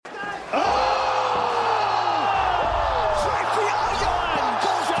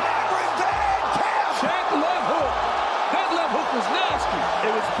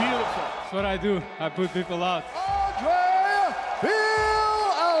I do. I put people out. Andre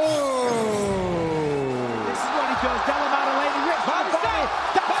Fialho! This is what he does. Della Maddalena ripped by body.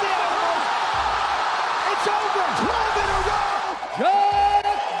 That's it. It's over. 12 in a row.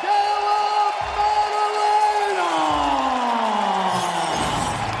 Jack Della Maddalena!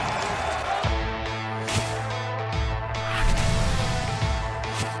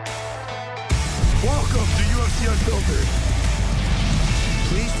 Welcome to UFC Unfiltered.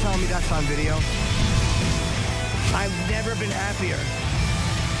 Please tell me that's on video. I've never been happier.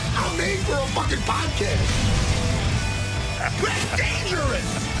 I'm made for a fucking podcast. We're dangerous.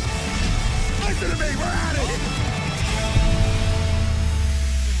 Listen to me, we're at it.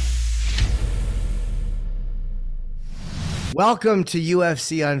 Welcome to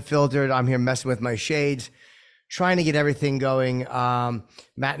UFC Unfiltered. I'm here messing with my shades, trying to get everything going.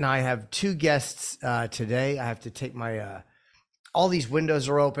 Matt and I have two guests today. I have to take my, all these windows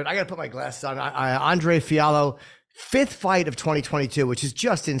are open. I got to put my glasses on. Andre Fialho, fifth fight of 2022, which is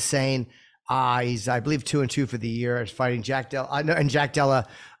just insane. He's, I believe, 2-2 for the year. He's fighting Jack Della, and Jack Della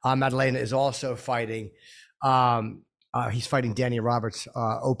Maddalena is also fighting. He's fighting Danny Roberts,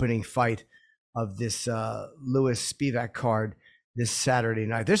 opening fight of this Lewis Spivak card this Saturday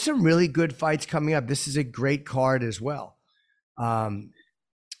night. There's some really good fights coming up. This is a great card as well. How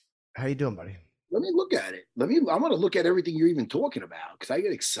you doing, buddy? Let me look at it. I want to look at everything you're even talking about because I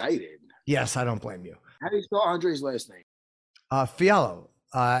get excited. Yes, I don't blame you. How do you spell Andre's last name? Fialho,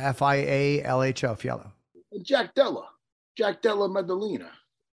 Fialho, Fialho. Jack Della Maddalena.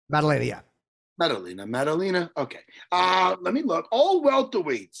 Maddalena, yeah. Maddalena. Okay. Let me look. All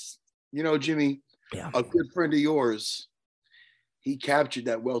welterweights. You know, Jimmy, a good friend of yours, he captured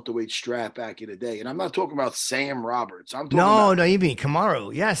that welterweight strap back in the day. And I'm not talking about Sam Roberts. I'm talking No, you mean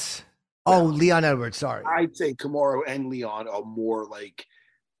Kamaru, yes. Oh, Leon Edwards, sorry. I'd say Kamaru and Leon are more like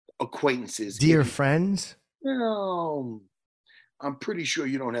acquaintances. Dear friends? No. I'm pretty sure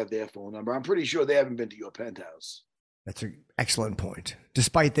you don't have their phone number. I'm pretty sure they haven't been to your penthouse. That's an excellent point.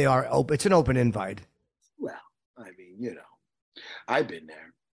 Despite they are open, it's an open invite. Well, I mean, you know, I've been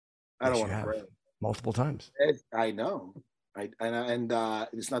there. I don't want to brag. Multiple times. I know. And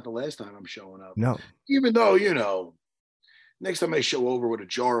it's not the last time I'm showing up. No. Even though, you know, next time I show over with a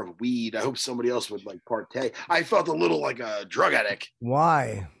jar of weed, I hope somebody else would like partake. I felt a little like a drug addict.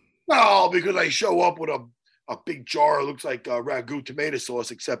 Why? Well, because I show up with a big jar. It looks like ragu tomato sauce,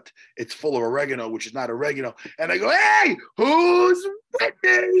 except it's full of oregano, which is not oregano. And I go, hey, who's with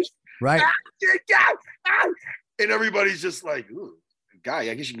me? Right. And everybody's just like, ooh.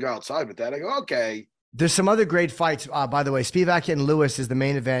 Guy, I guess you can go outside with that. I go, okay. There's some other great fights, by the way. Spivak and Lewis is the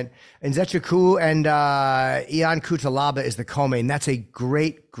main event, and Nzechukwu and Ian Cutelaba is the co-main. That's a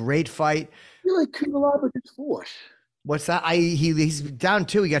great fight. I feel like Cutelaba just fought. What's that? He's down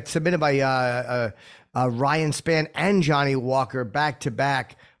 2. He got submitted by Ryan Spann and Johnny Walker back to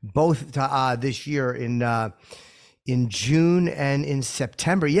back, both this year in June and in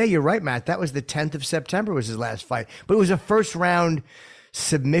September. Yeah, you're right, Matt. That was the 10th of September was his last fight, but it was a first round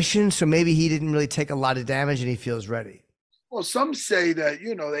submission, so maybe he didn't really take a lot of damage and he feels ready. Well, some say that,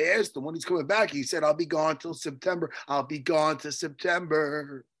 you know, they asked him when he's coming back. He said, I'll be gone till September. I'll be gone to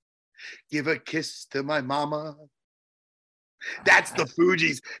September. Give a kiss to my mama. That's the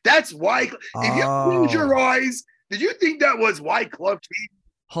Fugees. That's why. If you close your eyes, did you think that was Wyclef?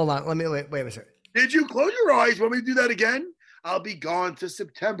 Hold on. Wait a second. Did you close your eyes? Want me to do that again? I'll be gone to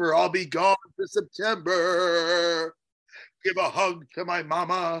September. I'll be gone to September. Give a hug to my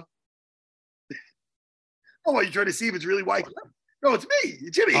mama. Oh, are you trying to see if it's really Wyclef? No, it's me,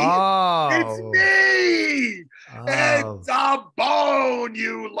 Jimmy. Oh. It's me. Oh. It's a bone,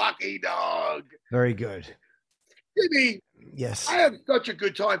 you lucky dog. Very good. Jimmy. Yes. I had such a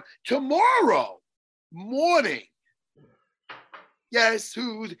good time. Tomorrow morning. Yes,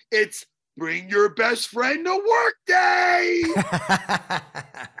 it's bring your best friend to work day.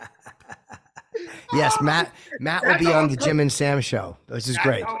 Yes, Matt will be on the Jim and Sam show. This is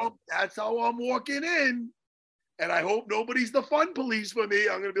great. That's how I'm walking in. And I hope nobody's the fun police for me.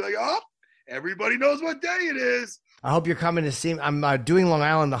 I'm going to be like, oh, everybody knows what day it is. I hope you're coming to see me. I'm doing Long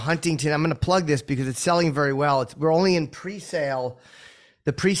Island, the Huntington. I'm going to plug this because it's selling very well. We're only in pre-sale.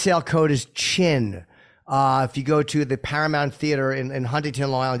 The pre-sale code is CHIN. If you go to the Paramount Theater in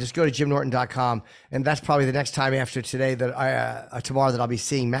Huntington, Long Island, just go to jimnorton.com. And that's probably the next time after today tomorrow that I'll be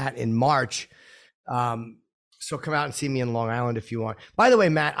seeing Matt in March. So come out and see me in Long Island if you want. By the way,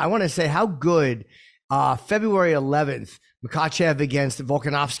 Matt, I want to say how good February 11th, Makhachev against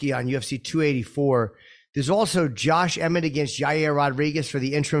Volkanovski on UFC 284. There's also Josh Emmett against Yair Rodriguez for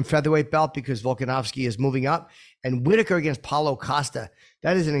the interim featherweight belt because Volkanovski is moving up, and Whitaker against Paulo Costa.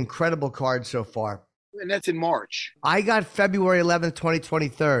 That is an incredible card so far. And that's in March. I got February 11th,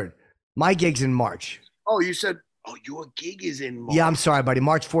 2023. My gig's in March. Oh, you said, oh, your gig is in March. Yeah, I'm sorry, buddy.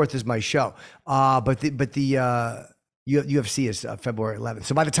 March 4th is my show. But the UFC is February 11th.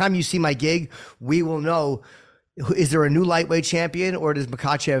 So by the time you see my gig, we will know, is there a new lightweight champion or does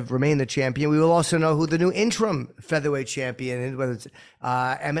Makhachev remain the champion? We will also know who the new interim featherweight champion is, whether it's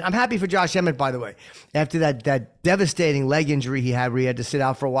Emmett. I'm happy for Josh Emmett, by the way. After that devastating leg injury he had where he had to sit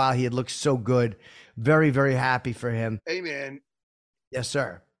out for a while, he had looked so good. Very, very happy for him. Hey, man. Yes,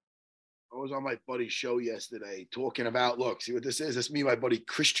 sir. I was on my buddy's show yesterday talking about, look, see what this is? That's me and my buddy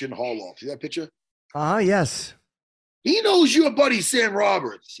Christian Harloff. See that picture? Yes. He knows your buddy Sam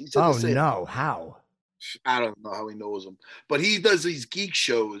Roberts. He said Oh, the same. no. How? I don't know how he knows him. But he does these geek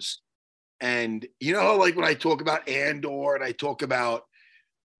shows. And you know how, like, when I talk about Andor and I talk about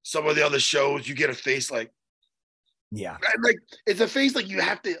some of the other shows, you get a face like, Yeah. like it's a face like you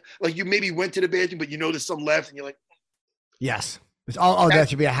have to, like you maybe went to the bathroom, but you know there's some left and you're like, Yes. Oh, that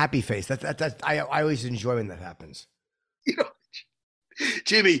should be a happy face. I always enjoy when that happens. you know,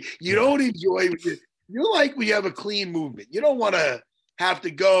 Jimmy, you don't enjoy you like when you have a clean movement. You don't want to have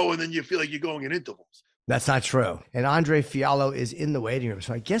to go and then you feel like you're going in intervals. That's not true. And Andre Fiallo is in the waiting room,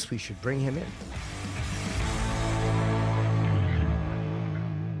 so I guess we should bring him in.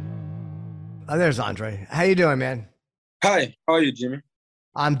 Oh, there's Andre. How you doing, man? Hi, how are you, Jimmy?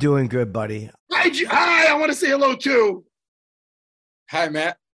 I'm doing good, buddy. Hi, I want to say hello too. Hi,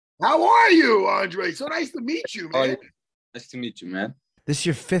 Matt. How are you, Andre? So nice to meet you, man. Nice to meet you, man. This is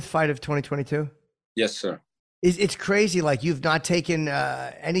your 5th fight of 2022? Yes, sir. It's crazy. Like you've not taken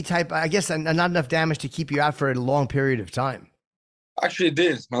any type, I guess, not enough damage to keep you out for a long period of time. Actually, it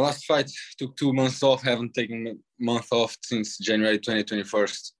is. My last fight took 2 months off. Haven't taken a month off since January 2021.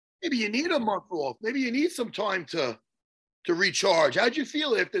 Maybe you need a month off. Maybe you need some time to recharge. How'd you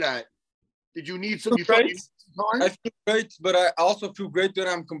feel after that? Did you need some? You felt you needed some time? I feel great, but I also feel great when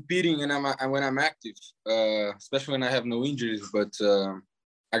I'm competing and when I'm active, especially when I have no injuries. But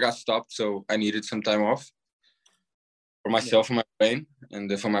I got stopped, so I needed some time off for myself, for my brain,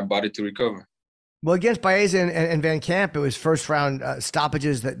 and for my body to recover. Well, against Baeza and Van Camp, it was first round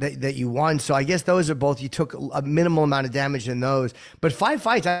stoppages that you won. So I guess those are both, you took a minimal amount of damage in those. But 5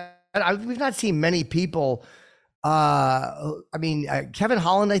 fights, we've not seen many people. Kevin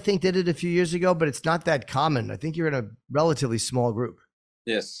Holland, I think, did it a few years ago, but it's not that common. I think you're in a relatively small group.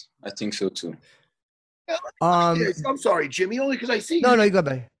 Yes, I think so too. I'm sorry, Jimmy, only because I see No, you go,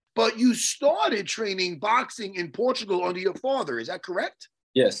 buddy. But you started training boxing in Portugal under your father. Is that correct?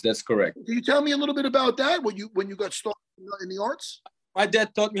 Yes, that's correct. Can you tell me a little bit about that? When you got started in the arts? My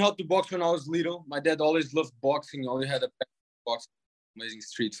dad taught me how to box when I was little. My dad always loved boxing. He always had a boxing, amazing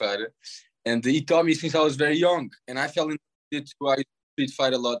street fighter. And he taught me since I was very young. And I fell into it too. I used to street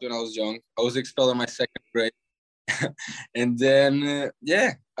fight a lot when I was young. I was expelled in my 2nd grade. And then,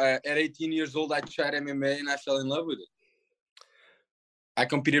 at 18 years old, I tried MMA and I fell in love with it. I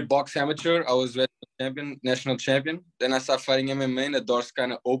competed box amateur. I was national champion. Then I started fighting MMA and the doors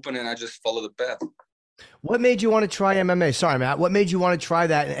kind of opened and I just followed the path. What made you want to try MMA? Sorry, Matt. What made you want to try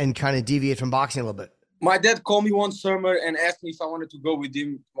that and kind of deviate from boxing a little bit? My dad called me one summer and asked me if I wanted to go with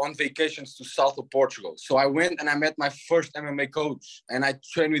him on vacations to south of Portugal. So I went and I met my first MMA coach and I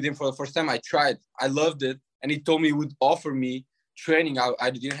trained with him for the first time. I tried. I loved it. And he told me he would offer me training. I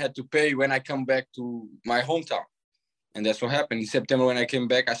didn't have to pay when I come back to my hometown. And that's what happened. In September, when I came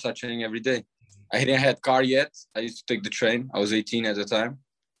back, I started training every day. I didn't have a car yet. I used to take the train. I was 18 at the time.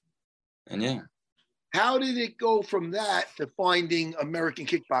 And yeah. How did it go from that to finding American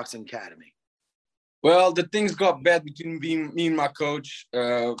Kickboxing Academy? Well, the things got bad between me and my coach.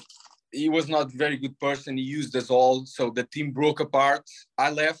 He was not a very good person. He used us all. So the team broke apart.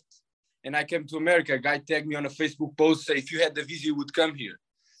 I left and I came to America. A guy tagged me on a Facebook post, say, if you had the visa, you would come here.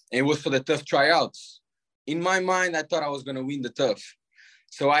 And it was for the tough tryouts. In my mind, I thought I was going to win the tough.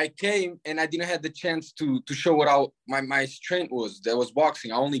 So I came and I didn't have the chance to show what my strength was. That was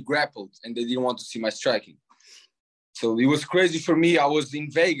boxing. I only grappled and they didn't want to see my striking. So it was crazy for me. I was in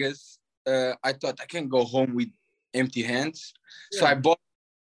Vegas. I thought I can't go home with empty hands. Yeah. So I bought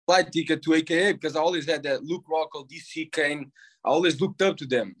a flight ticket to AKA because I always had that Luke Rockhold, DC Kane. I always looked up to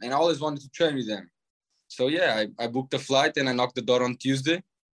them and I always wanted to train with them. So yeah, I booked a flight and I knocked the door on Tuesday.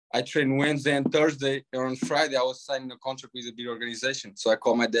 I trained Wednesday and Thursday, and on Friday I was signing a contract with a big organization. So I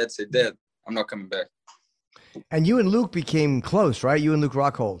called my dad, said, Dad, I'm not coming back. And you and Luke became close, right? You and Luke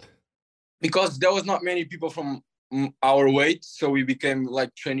Rockhold. Because there was not many people from our weight, so we became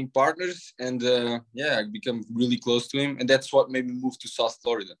like training partners. And I became really close to him. And that's what made me move to South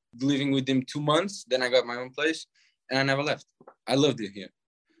Florida. Living with him 2 months, then I got my own place. and I never left. I loved it here.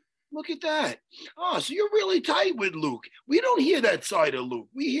 Look at that. Oh, so you're really tight with Luke. We don't hear that side of Luke.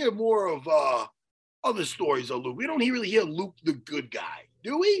 We hear more of other stories of Luke. We don't really hear Luke the good guy,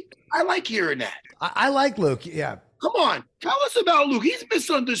 do we? I like hearing that. I like Luke. Yeah. Come on, tell us about Luke. He's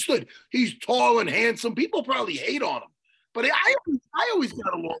misunderstood. He's tall and handsome. People probably hate on him, but I always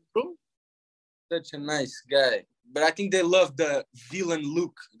got along with him. Such a nice guy. But I think they love the villain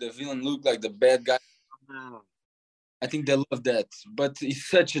Luke, like the bad guy. I think they love that. But he's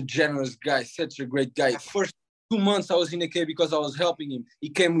such a generous guy, such a great guy. First 2 months I was in the K because I was helping him.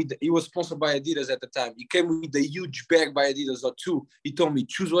 He was sponsored by Adidas at the time. He came with a huge bag by Adidas or two. He told me,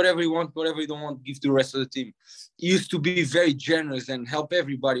 choose whatever you want, whatever you don't want, give to the rest of the team. He used to be very generous and help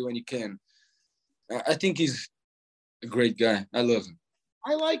everybody when he can. I think he's a great guy. I love him.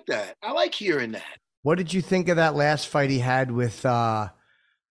 I like that. I like hearing that. What did you think of that last fight he had with Paulo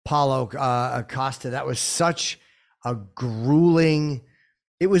Costa? That was such a grueling,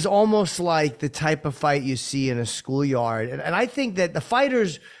 it was almost like the type of fight you see in a schoolyard. And I think that the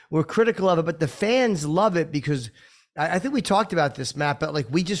fighters were critical of it, but the fans love it because I think we talked about this, Matt, but like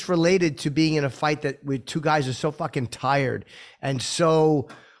we just related to being in a fight that where two guys are so fucking tired and so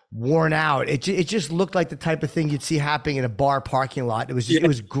worn out. It just looked like the type of thing you'd see happening in a bar parking lot. It was just, It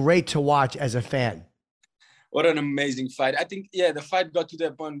was great to watch as a fan. What an amazing fight. I think, the fight got to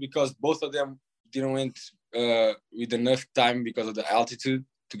that point because both of them didn't went with enough time because of the altitude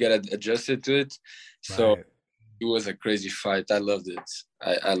to get adjusted to it. So It was a crazy fight. I loved it.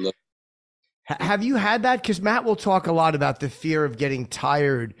 I loved it. Have you had that? Because Matt will talk a lot about the fear of getting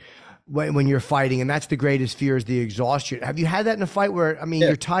tired when you're fighting, and that's the greatest fear is the exhaustion. Have you had that in a fight where,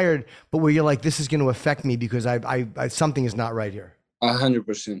 you're tired, but where you're like, this is going to affect me because I something is not right here?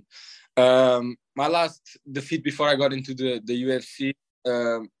 100%. My last defeat before I got into the UFC,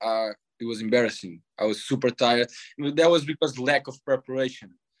 it was embarrassing. I was super tired. That was because lack of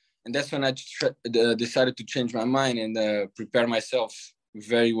preparation. And that's when I decided to change my mind and prepare myself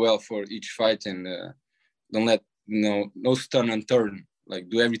very well for each fight and don't let, no stone unturned. Like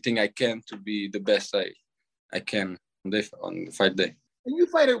do everything I can to be the best I can on the fight day. And you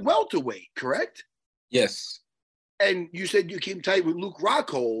fight at welterweight, correct? Yes. And you said you came tight with Luke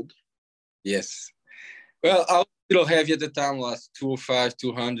Rockhold. Yes. Well, I was a little heavy at the time, was 205,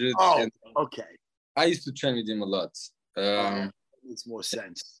 200. Oh, okay. I used to train with him a lot. Makes more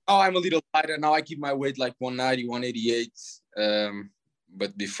sense. Oh, I'm a little lighter. Now I keep my weight like 190, 188.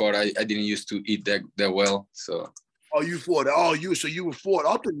 But before I didn't used to eat that well. So. Oh, you fought. So you were fought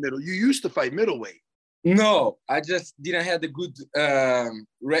up in middle. You used to fight middleweight. No, I just didn't have the good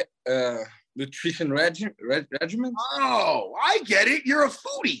nutrition regimen. Oh, I get it. You're a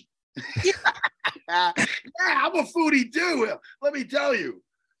foodie. Yeah, I'm a foodie too. Let me tell you.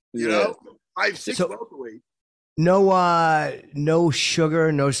 You know, 5'6" welterweight. No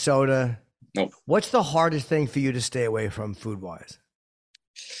sugar, no soda. Nope. What's the hardest thing for you to stay away from food-wise?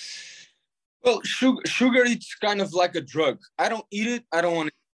 Well, sugar, it's kind of like a drug. I don't eat it. I don't want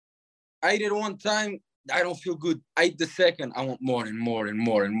it. I eat it one time. I don't feel good. I eat the second. I want more and more and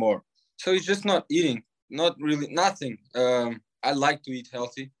more and more. So it's just not eating. Not really, nothing. I like to eat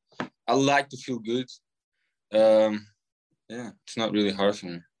healthy. I like to feel good. It's not really hard for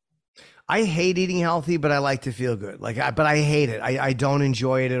me. I hate eating healthy, but I like to feel good. But I hate it. I don't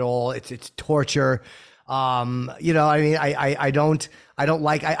enjoy it at all. It's torture. I don't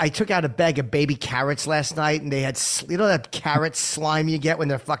like, I took out a bag of baby carrots last night and they had, that carrot slime you get when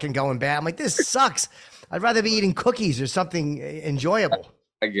they're fucking going bad. I'm like, this sucks. I'd rather be eating cookies or something enjoyable.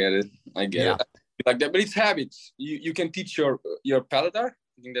 I get it. I get it. Like that, but it's habits. You can teach your palatar.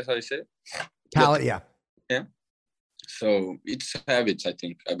 I think that's how you say it. Palate, yeah. Yeah. So it's habits, I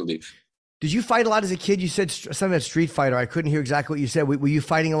believe. Did you fight a lot as a kid? You said something about Street Fighter. I couldn't hear exactly what you said. Were you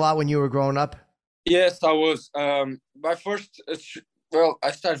fighting a lot when you were growing up? Yes, I was. My first, I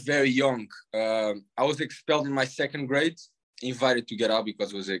started very young. I was expelled in my second grade, invited to get out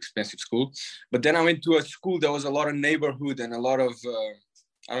because it was an expensive school. But then I went to a school that was a lot of neighborhood and a lot of,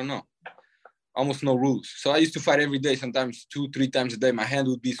 almost no rules. So I used to fight every day, sometimes 2-3 times a day. My hand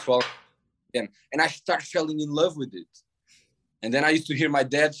would be swollen. And I started falling in love with it. And then I used to hear my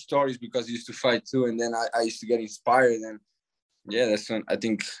dad's stories because he used to fight too. And then I used to get inspired. And that's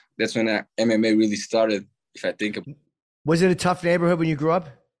when MMA really started, if I think about it. Was it a tough neighborhood when you grew up?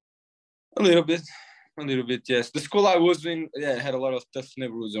 A little bit, yes. The school I was in, had a lot of tough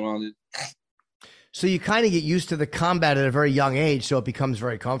neighborhoods around it. So you kind of get used to the combat at a very young age, so it becomes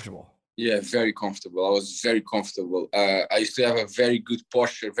very comfortable. Yeah, very comfortable. I was very comfortable. I used to have a very good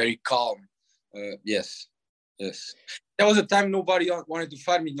posture, very calm. Yes. There was a time nobody wanted to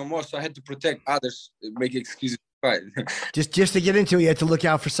fight me no more, so I had to protect others, make excuses Right. Just to get into it, you had to look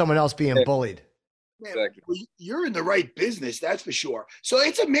out for someone else being bullied. Man, Exactly. well, you're in the right business, that's for sure. So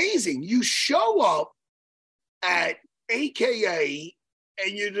it's amazing. You show up at AKA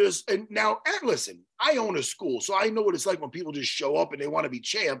and you just, and now, and listen, I own a school, so I know what it's like when people just show up and they want to be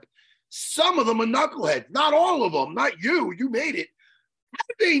champ. Some of them are knuckleheads, not all of them, not you. You made it. How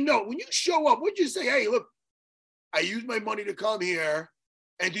do they know? When you show up, would you say, hey, look, I used my money to come here.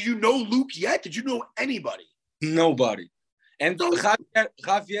 And do you know Luke yet? Did you know anybody? Nobody. And So-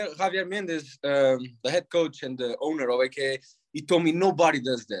 Javier Mendez, the head coach and the owner of AKA, he told me nobody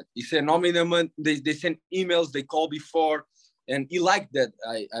does that. He said, normally they send emails, they call before. And he liked that.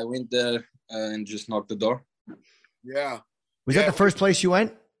 I went there and just knocked the door. Yeah. Was that the first place you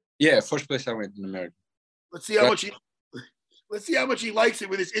went? Yeah, first place I went in America. Let's see how much he likes it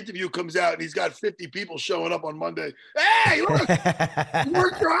when this interview comes out and he's got 50 people showing up on Monday. Hey, look, you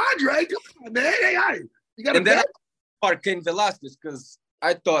worked for Andre. Come on, man. Hey, you got a And then bet? I Cain Velasquez because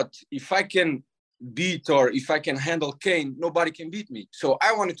I thought if I can beat or if I can handle Cain, nobody can beat me. So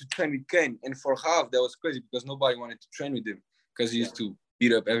I wanted to train with Cain. And for half, that was crazy because nobody wanted to train with him because he used to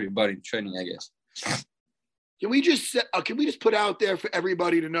beat up everybody in training, I guess. Can we just put out there for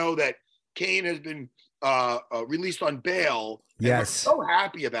everybody to know that Cain has been released on bail? And Yes. we're so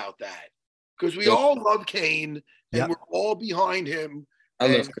happy about that because we Yep. all love Cain and Yep. we're all behind him. I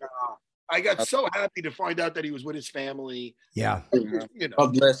love And, I got so happy to find out that he was with his family. Yeah. Cain. You know,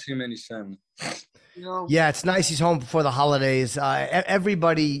 God bless him and his family. you know. Yeah, it's nice he's home before the holidays.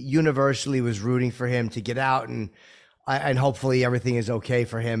 Everybody universally was rooting for him to get out, and hopefully everything is okay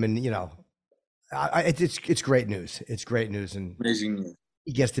for him. And it's great news. It's great news, and Amazing news.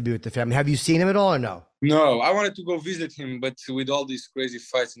 he gets to be with the family. Have you seen him at all or no? No, I wanted to go visit him, but with all these crazy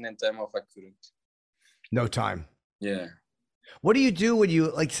fights and then time off, I couldn't. No time. Yeah. What do you do when you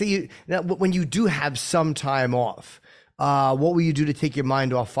when you do have some time off? What will you do to take your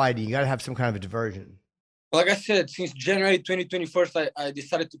mind off fighting? You got to have some kind of a diversion. Like I said, since January 2021, I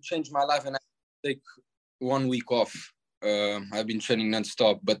decided to change my life and I take 1 week off. I've been training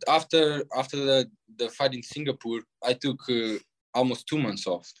nonstop. But after the fight in Singapore, I took almost 2 months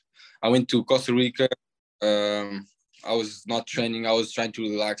off. I went to Costa Rica. I was not training. I was trying to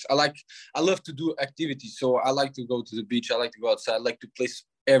relax. I love to do activities. So I like to go to the beach. I like to go outside. I like to play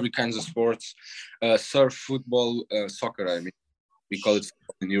every kinds of sports, surf, football, soccer. I mean, we call it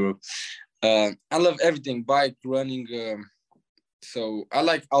in Europe. I love everything, bike, running. So I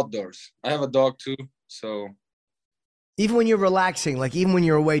like outdoors. I have a dog too. So Even when you're relaxing, like even when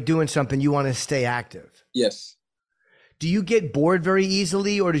you're away doing something, you want to stay active. yes. Do you get bored very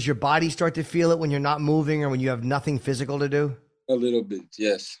easily, or does your body start to feel it when you're not moving or when you have nothing physical to do? A little bit,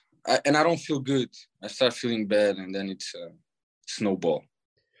 yes. And I don't feel good. I start feeling bad, and then it's snowball.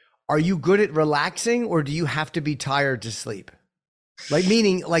 Are you good at relaxing, or do you have to be tired to sleep? Like,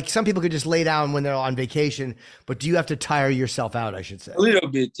 meaning, like some people could just lay down when they're on vacation, but do you have to tire yourself out, I should say? A little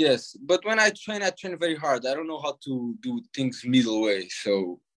bit, yes. But when I train very hard. I don't know how to do things middle way.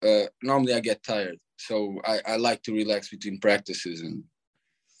 So normally I get tired. So I like to relax between practices.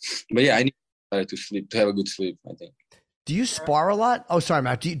 But yeah, I need to sleep, to have a good sleep, I think. Do you spar a lot? Oh, sorry,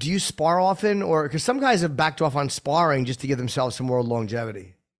 Matt. Do you spar often? Or because some guys have backed off on sparring just to give themselves some more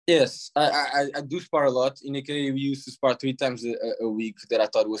longevity. Yes, I do spar a lot. In AKA, we used to spar 3 times a week that I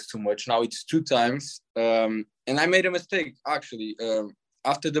thought was too much. Now it's 2 times. And I made a mistake, actually.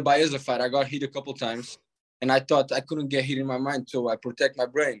 After the Baeza fight, I got hit a couple times. And I thought I couldn't get hit in my mind, so I protect my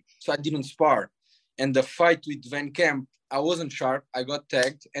brain. So I didn't spar. And the fight with Van Camp, I wasn't sharp. I got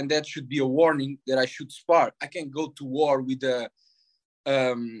tagged. And that should be a warning that I should spar. I can't go to war with a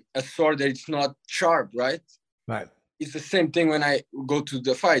sword that it's not sharp, right? Right. It's the same thing when I go to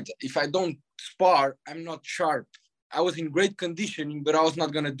the fight. If I don't spar, I'm not sharp. I was in great conditioning, but I was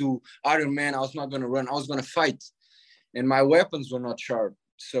not going to do Iron Man. I was not going to run. I was going to fight. And my weapons were not sharp.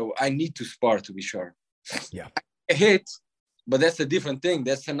 So I need to spar to be sharp. Yeah. I get hit, but that's a different thing.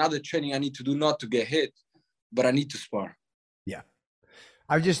 That's another training I need to do, not to get hit, but I need to spar. Yeah.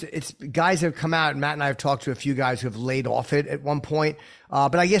 It's guys have come out, and Matt and I have talked to a few guys who have laid off it at one point.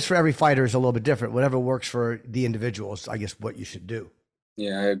 But I guess for every fighter is a little bit different. Whatever works for the individual is, I guess, what you should do.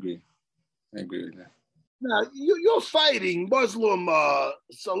 Yeah, I agree. I agree with that. Now, you're fighting Muslim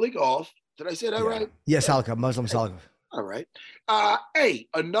Salikov. Did I say that right? Yes, Salikov, Muslim Salikov. All right. Hey,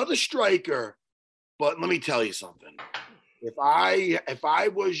 another striker. But let me tell you something. If I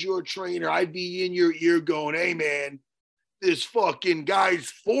was your trainer, I'd be in your ear going, hey, man, this fucking guy's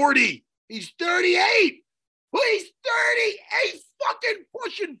 40. He's 38. Well, he's 30. He's fucking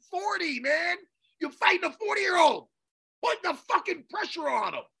pushing 40, man. You're fighting a 40-year-old. Put the fucking pressure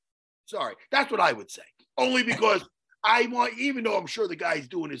on him. Sorry. That's what I would say. Only because I want, even though I'm sure the guy's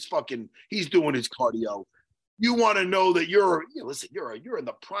doing his he's doing his cardio. You want to know that listen, you're in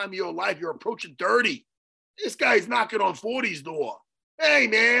the prime of your life. You're approaching 30. This guy's knocking on 40's door. Hey,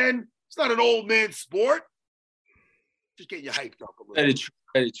 man, it's not an old man sport. Just getting you hyped up a little. Very true,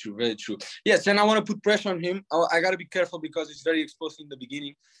 very true, very true. Yes, and I want to put pressure on him. I got to be careful because it's very exposed in the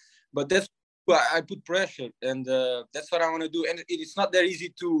beginning. But that's why I put pressure, and that's what I want to do. And it's not that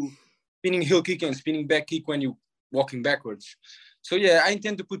easy to spinning heel kick and spinning back kick when you're walking backwards. So, yeah, I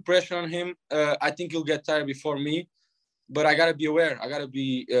intend to put pressure on him. I think he'll get tired before me, but I got to be aware. I got to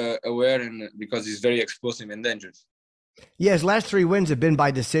be aware and because he's very explosive and dangerous. Yeah, his last 3 wins have been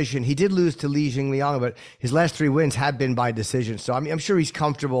by decision. He did lose to Li Jingliang, but his last 3 wins have been by decision. So, I mean, I'm sure he's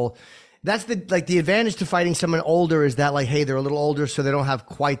comfortable. That's the advantage to fighting someone older is that, like, hey, they're a little older, so they don't have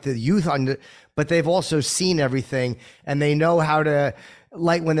quite the youth on it, but they've also seen everything, and they know how to,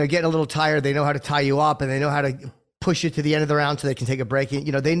 like, when they're getting a little tired, they know how to tie you up, and they know how to push it to the end of the round so they can take a break.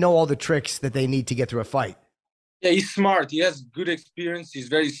 You know, they know all the tricks that they need to get through a fight. Yeah, he's smart. He has good experience. He's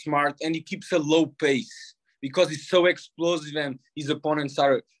very smart, and he keeps a low pace because he's so explosive and his opponents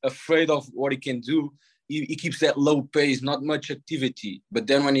are afraid of what he can do. He keeps that low pace, not much activity. But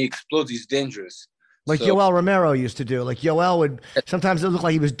then when he explodes, he's dangerous. Like Yoel Romero used to do. Like Yoel would, sometimes it looked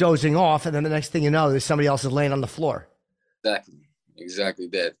like he was dozing off, and then the next thing you know, there's somebody else is laying on the floor. Exactly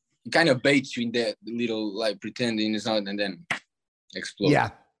that. He kind of baits you in that little, like, pretending it's not, and then explodes. Yeah,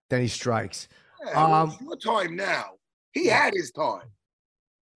 then he strikes. Yeah, it's your time now. He had his time.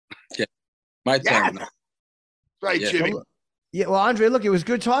 Yeah, my time. Yeah. Right, yeah. Jimmy. Yeah, well, Andre, look, it was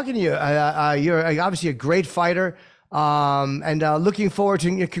good talking to you. You're obviously a great fighter, and looking forward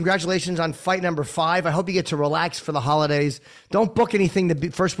to congratulations on fight number 5. I hope you get to relax for the holidays. Don't book anything the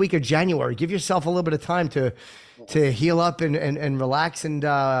first week of January. Give yourself a little bit of time to heal up and relax. And,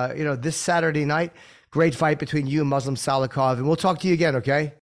 this Saturday night, great fight between you and Muslim Salikov. And we'll talk to you again,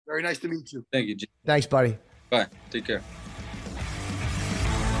 okay? Very nice to meet you. Thank you, Jim. Thanks, buddy. Bye. Take care.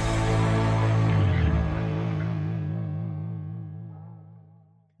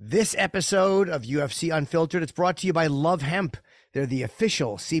 This episode of UFC Unfiltered is brought to you by Love Hemp. They're the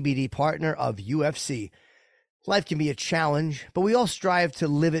official CBD partner of UFC. Life can be a challenge, but we all strive to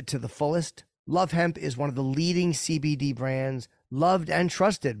live it to the fullest. Love Hemp is one of the leading CBD brands, loved and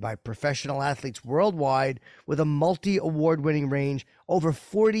trusted by professional athletes worldwide, with a multi-award-winning range, over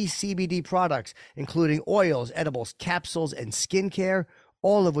 40 CBD products, including oils, edibles, capsules, and skincare,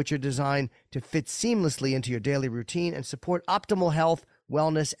 all of which are designed to fit seamlessly into your daily routine and support optimal health,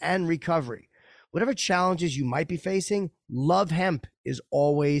 wellness, and recovery. Whatever challenges you might be facing, Love Hemp is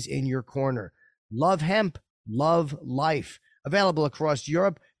always in your corner. Love Hemp, love life. Available across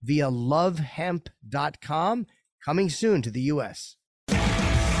Europe via lovehemp.com. Coming soon to the U.S.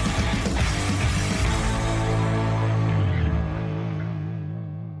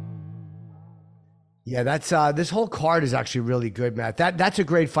 Yeah, that's this whole card is actually really good, Matt. That's a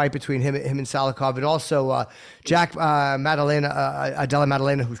great fight between him and Salikov, and also Jack Della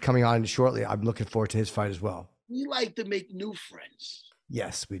Maddalena, who's coming on shortly. I'm looking forward to his fight as well. We like to make new friends.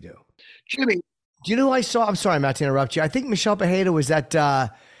 Yes, we do. Jimmy, do you know who I saw? I'm sorry, Matt, to interrupt you. I think Michel Pereira was at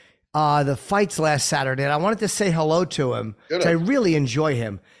the fights last Saturday, and I wanted to say hello to him because I really enjoy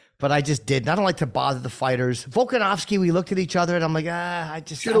him. But I just didn't. I don't like to bother the fighters. Volkanovski, we looked at each other, and I'm like, I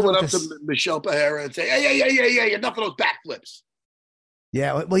just should have went up to Michel Pereira and say, hey, enough of those backflips.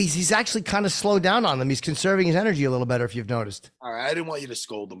 Yeah, well, he's actually kind of slowed down on them. He's conserving his energy a little better, if you've noticed. All right, I didn't want you to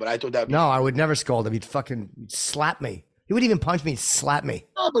scold him, but I thought that. No, I would never scold him. He'd slap me. He wouldn't even punch me. He'd slap me.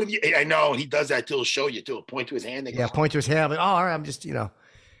 Oh, but I know he does that too. He'll show you too. He'll point to his hand. Point to his hand. I'm like, oh, all right, I'm just,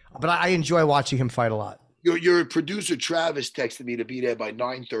 But I enjoy watching him fight a lot. Your producer Travis texted me to be there by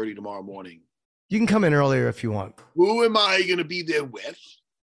 9:30 tomorrow morning. You can come in earlier if you want. Who am I going to be there with?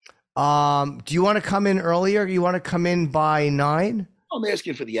 Do you want to come in earlier? You want to come in by 9? I'm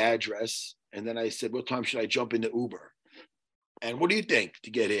asking for the address, and then I said, "What time should I jump into Uber?" And what do you think to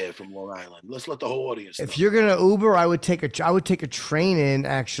get here from Long Island? Let's let the whole audience know. If you're gonna Uber, I would take a train in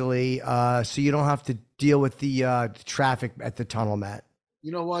actually, so you don't have to deal with the traffic at the tunnel, Matt.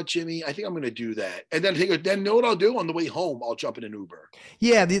 You know what, Jimmy? I think I'm going to do that. And then know what I'll do? On the way home, I'll jump in an Uber.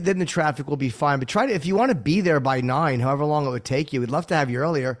 Yeah, then the traffic will be fine. But if you want to be there by 9, however long it would take you, we'd love to have you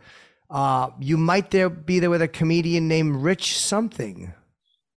earlier. You might be there with a comedian named Rich something.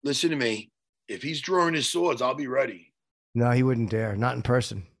 Listen to me. If he's drawing his swords, I'll be ready. No, he wouldn't dare. Not in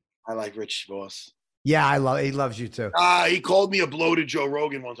person. I like Rich, boss. Yeah, he loves you too. He called me a bloated Joe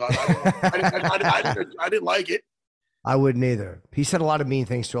Rogan one time. I didn't like it. I wouldn't either. He said a lot of mean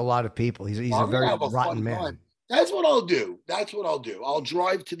things to a lot of people. He's a very rotten man. That's what I'll do. I'll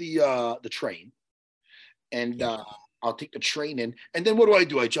drive to the train, and I'll take the train in. And then what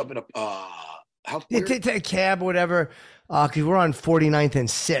do? I jump in Take a cab or whatever, because we're on 49th and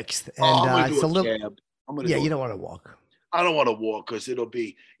 6th. And it's a little. Cab. You don't want to walk. I don't want to walk because it'll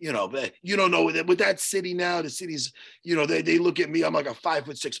be, you don't know with that city now, the city's, they look at me, I'm like a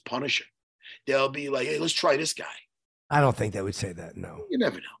 5'6" Punisher. They'll be like, hey, let's try this guy. I don't think they would say that. No. You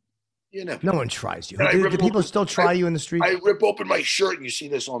never know. No one tries you. Do people still try you in the street? I rip open my shirt and you see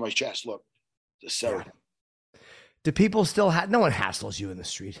this on my chest. Look, the serum. Do people still no one hassles you in the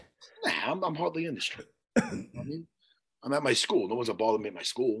street? Nah, I'm hardly in the street. I'm at my school. No one's bothering me at my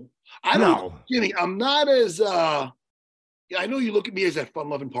school. Jimmy, I'm not as I know you look at me as that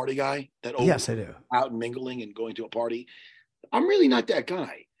fun-loving party guy. Yes, I do. Out and mingling and going to a party. I'm really not that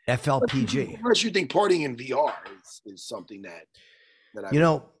guy. FLPG. Unless you think partying in VR is something that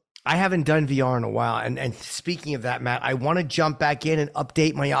I haven't done VR in a while. And speaking of that, Matt, I want to jump back in and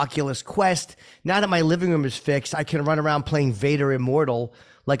update my Oculus Quest. Now that my living room is fixed, I can run around playing Vader Immortal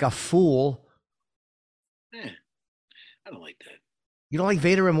like a fool. I don't like that. You don't like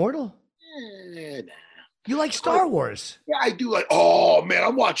Vader Immortal? Nah. You like Star Wars? Yeah, I do like. Oh man,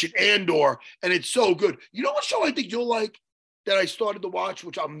 I'm watching Andor, and it's so good. You know what show I think you'll like that I started to watch,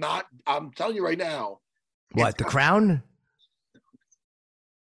 which I'm not. I'm telling you right now. What, The Crown?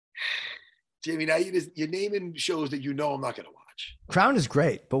 Jamie, now you're naming shows that I'm not going to watch. Crown is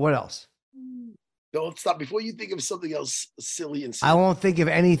great, but what else? Don't stop before you think of something else silly and silly. I won't think of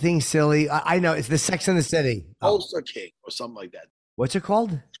anything silly. I know it's the Sex and the City. Tulsa King or something like that. What's it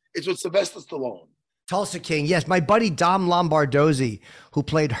called? It's with Sylvester Stallone. Tulsa King. Yes, my buddy Dom Lombardozzi, who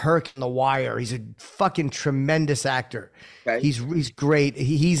played Herc in The Wire. He's a fucking tremendous actor. Okay. He's great.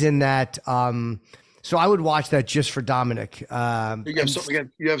 He's in that. So I would watch that just for Dominic. You have something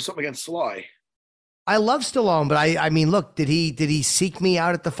against Sly. I love Stallone, but I mean, look, did he seek me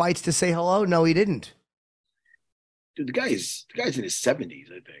out at the fights to say hello? No, he didn't. Dude, the guy's in his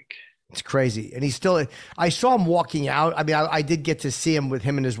 70s, I think. It's crazy, and he's still. I saw him walking out. I mean, I did get to see him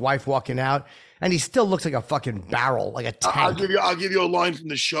and his wife walking out, and he still looks like a fucking barrel, like a tank. I'll give you a line from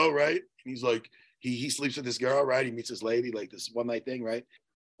the show, right? And he's like, he sleeps with this girl, right? He meets this lady, like this one night thing, right?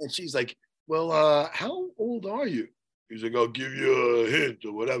 And she's like, well, how old are you? He's like, I'll give you a hint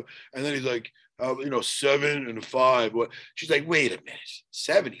or whatever. And then he's like, 7 and 5. What? She's like, wait a minute,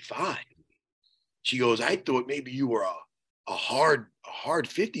 75. She goes, I thought maybe you were a hard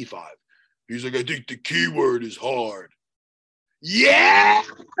 55. He's like, I think the key word is hard. Yeah,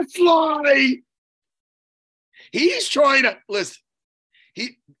 Sly. He's trying to listen.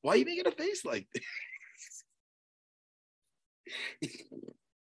 Why are you making a face like this?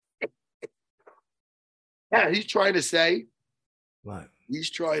 Yeah, he's trying to say. What? He's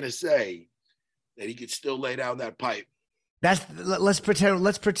trying to say that he could still lay down that pipe. Let's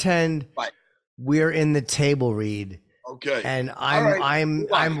pretend right. We're in the table read. Okay. And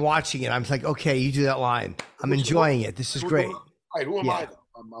I'm watching it. I'm like, okay, you do that line. I'm enjoying it. This is great. All right, who am I though?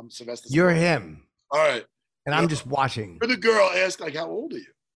 I'm Sylvester. You're him. All right. And I'm just watching. For the girl, ask like, how old are you?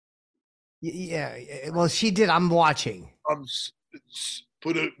 Yeah. Well, she did. I'm watching.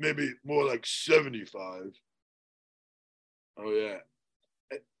 Put it maybe more like 75. Oh yeah.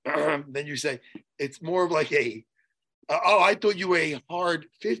 Then you say it's more of like I thought you were a hard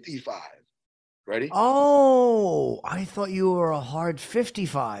 55. Ready? Oh, I thought you were a hard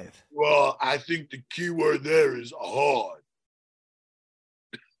 55. Well, I think the key word there is hard.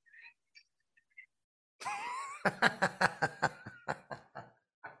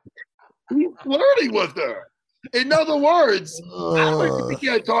 He's flirting with her. In other words, I don't think he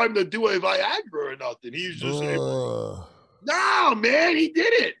had time to do a Viagra or nothing. He's just saying, no, man, he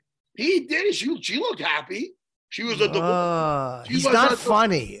did it. He did it. She looked happy. She was at the. He's not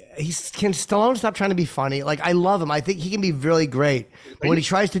funny. Can Stallone stop trying to be funny? Like, I love him. I think he can be really great. But when he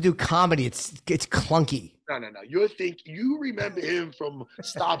tries to do comedy, it's clunky. No. You remember him from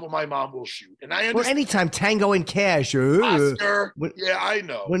Stop or My Mom Will Shoot. And I understand. Well, anytime Tango and Cash. Oscar. Yeah, I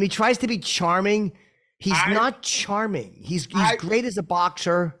know. When he tries to be charming, he's not charming. He's great as a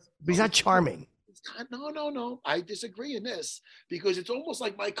boxer, but he's not charming. No. I disagree in this because it's almost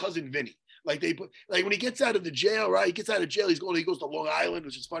like My Cousin Vinny. Like when he gets out of the jail, right? He gets out of jail. He goes to Long Island,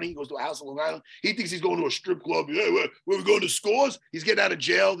 which is funny. He goes to a house in Long Island. He thinks he's going to a strip club. Hey, where we going to Scores? He's getting out of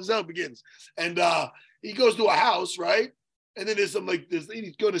jail. This is how it begins. And he goes to a house, right? And then there's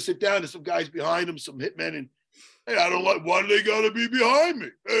he's going to sit down. There's some guys behind him, some hitmen, and hey, why do they got to be behind me?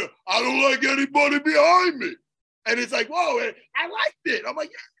 Hey, I don't like anybody behind me. And it's like, whoa, I liked it. I'm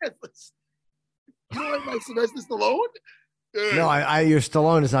like, yes. You don't like my Sylvester Stallone? No, your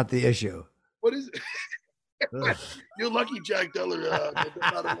Stallone is not the issue. What is it? You're lucky, Jack Teller.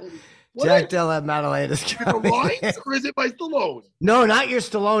 What Jack is Della Maddalena is it, the coming. lines, or is it by Stallone? No, not your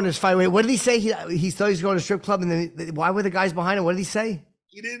Stallone is fight. Wait, what did he say? He thought he was going to a strip club, and then why were the guys behind him? What did he say?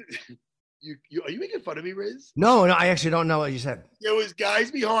 He didn't. Are you making fun of me, Riz? No, I actually don't know what you said. There was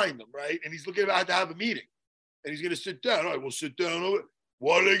guys behind him, right? And he's looking about to have a meeting, and he's gonna sit down. All right, we'll sit down. Over.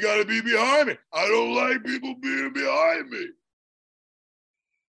 Why do they gotta be behind me? I don't like people being behind me.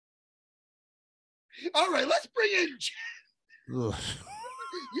 All right, let's bring in. Ugh.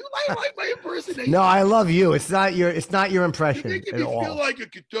 You like my impersonation? No, I love you. It's not your You're impression making at me all. feel like a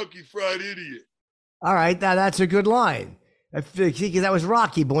Kentucky Fried Idiot. All right, that's a good line. Because that was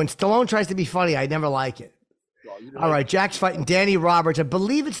Rocky, but when Stallone tries to be funny, I never like it. All right, Jack's fighting Danny Roberts. I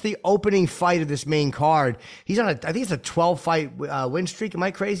believe it's the opening fight of this main card. He's on I think it's a 12-fight win streak. Am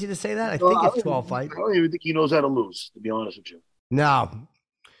I crazy to say that? I think it's 12 fights. I don't even think he knows how to lose, to be honest with you. No.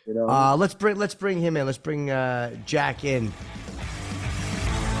 You know? Let's bring him in. Let's bring Jack in.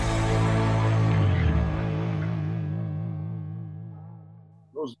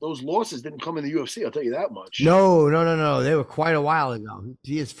 Those losses didn't come in the UFC. I'll tell you that much. No. They were quite a while ago.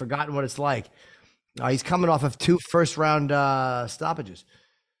 He has forgotten what it's like. He's coming off of 2 first-round stoppages.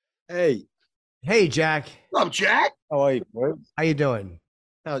 Hey, Jack. What's up, Jack? how are you, bro? How you doing?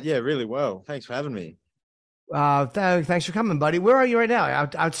 Oh, yeah, really well. Thanks for having me. Thanks for coming, buddy. Where are you right now?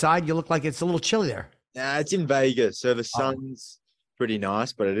 Outside? You look like it's a little chilly there. It's in Vegas, so the sun's pretty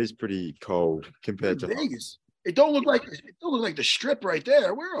nice, but it is pretty cold compared to Vegas. It don't look like the strip right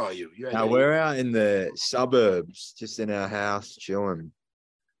there. Where are you? Now we're out in the suburbs, just in our house, chilling.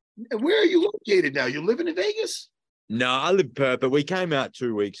 And where are you located now? You living in Vegas? No, I live Perth, but we came out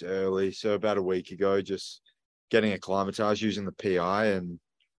 2 weeks early, so about a week ago, just getting acclimatized using the PI and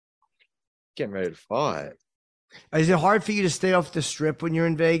getting ready to fight. Is it hard for you to stay off the strip when you're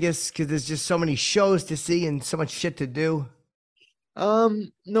in Vegas? Because there's just so many shows to see and so much shit to do.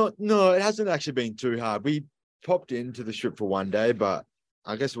 No, it hasn't actually been too hard. We popped into the strip for one day, but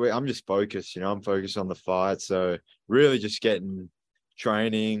I guess I'm just focused, I'm focused on the fight. So really just getting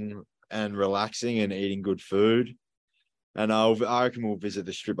training and relaxing and eating good food. And I reckon we'll visit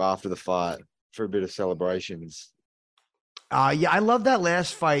the strip after the fight for a bit of celebrations. Yeah, I love that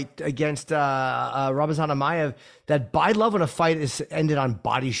last fight against Ramazan Amaev. I love when a fight is ended on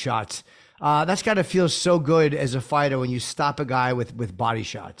body shots. That's got to feel so good as a fighter when you stop a guy with body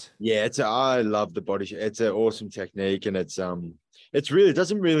shots. Yeah, I love the body shot. It's an awesome technique, and it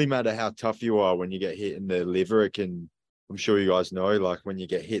doesn't really matter how tough you are when you get hit in the liver. I'm sure you guys know, like when you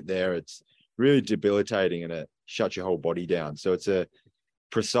get hit there, it's really debilitating and it shuts your whole body down. So it's a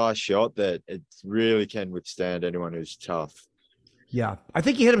precise shot that it really can withstand anyone who's tough. Yeah, I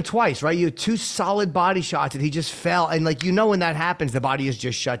think you hit him twice, right? You had 2 solid body shots and he just fell. And when that happens, the body is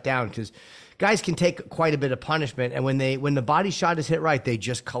just shut down because guys can take quite a bit of punishment. And when the body shot is hit right, they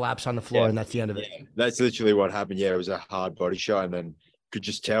just collapse on the floor and that's the end of it. Yeah, that's literally what happened. Yeah, it was a hard body shot and then could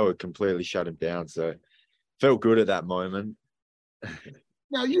just tell it completely shut him down. So felt good at that moment.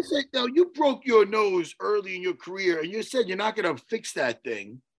 Now you broke your nose early in your career, and you said you're not going to fix that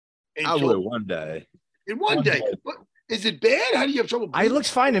thing. I will one day. In one day. But is it bad? How do you have trouble? It looks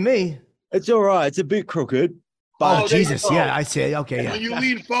fine to me. It's all right. It's a bit crooked. But Oh, Jesus. Yeah, I see. Okay, And yeah. when you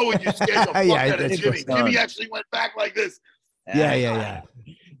lean forward, you scared the fuck Yeah, out of that's Jimmy. what's Jimmy done. actually went back like this. Yeah.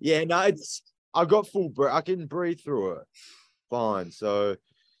 Yeah, no, I got full breath. I can breathe through it fine. So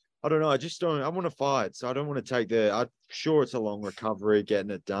I don't know. I want to fight. So I don't want to I'm sure it's a long recovery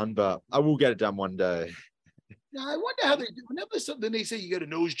getting it done, but I will get it done one day. Now, I wonder how they do. Whenever there's something they say you get a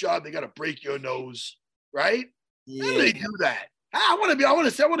nose job, they got to break your nose, right? How do they do that? I want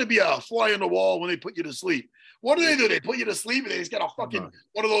to be a fly on the wall when they put you to sleep. What do? They put you to sleep and they just got a fucking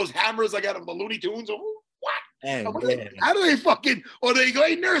one of those hammers I got of the Looney Tunes. Or what? And, How do they fucking? Or they go,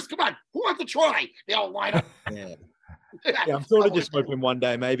 hey nurse, come on, who wants to try? They all line up. yeah. Yeah, I'm sort of just hoping one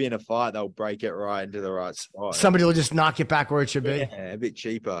day, maybe in a fight, they'll break it right into the right spot. Somebody will just knock it back where it should be. Yeah, a bit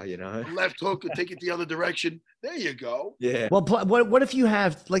cheaper, Left hook and take it the other direction. There you go. Yeah. Well, what if you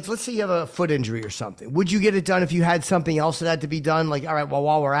have, let's say you have a foot injury or something. Would you get it done if you had something else that had to be done? Like, all right, well,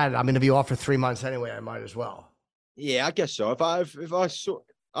 while we're at it, I'm going to be off for 3 months anyway. I might as well. Yeah, I guess so.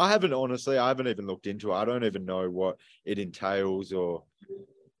 I haven't even looked into it. I don't even know what it entails, or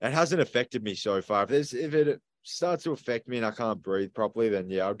it hasn't affected me so far. If it starts to affect me and I can't breathe properly, then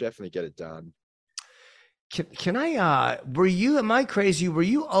yeah, I'll definitely get it done. Can I, am I crazy? Were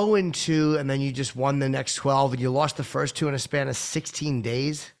you 0-2 and then you just won the next 12 and you lost the first 2 in a span of 16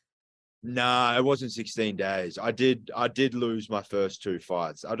 days? Nah, it wasn't 16 days. I did lose my first 2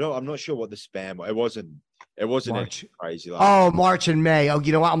 fights. I'm not sure what the span was. It wasn't March. crazy. Oh, March and May. Oh,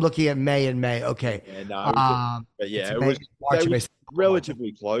 you know what? I'm looking at May and May. Okay. Yeah, no, it was, but yeah, May, March and May.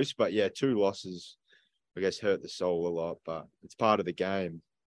 Relatively close. But yeah, 2 losses, I guess, hurt the soul a lot. But it's part of the game.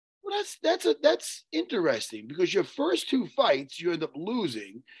 Well, that's interesting because your first 2 fights you end up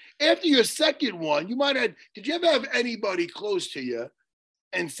losing. After your second one, you might have. Did you ever have anybody close to you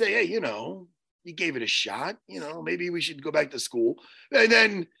and say, "Hey, you gave it a shot. Maybe we should go back to school." And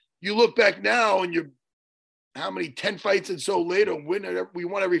then you look back now, and you're how many 10 fights and so later, we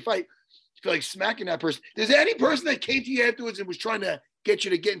won every fight. You feel like smacking that person. Is there any person that came to you afterwards and was trying to get you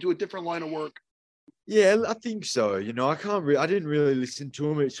to get into a different line of work? Yeah, I think so. I didn't really listen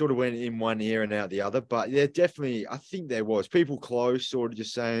to him. It sort of went in one ear and out the other. But yeah, definitely, I think there was people close sort of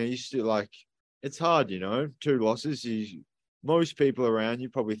just saying, you still it's hard, 2 losses. Most people around you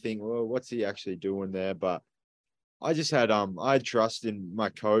probably think, well, what's he actually doing there? But I just had, I had trust in my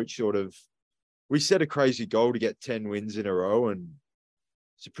coach sort of. We set a crazy goal to get 10 wins in a row, and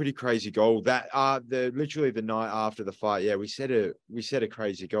it's a pretty crazy goal. That literally the night after the fight, yeah, we set a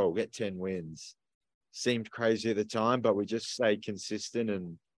crazy goal, get 10 wins. Seemed crazy at the time, but we just stayed consistent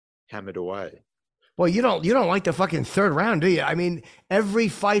and hammered away. Well, you don't like the fucking 3rd round, do you? I mean, every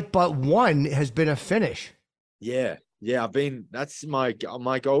fight but one has been a finish. Yeah. That's my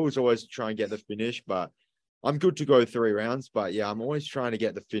goal is always to try and get the finish, but I'm good to go 3 rounds, but yeah, I'm always trying to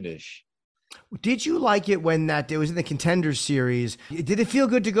get the finish. Did you like it when it was in the Contenders series? Did it feel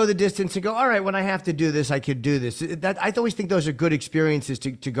good to go the distance and go, all right, when I have to do this, I could do this? I always think those are good experiences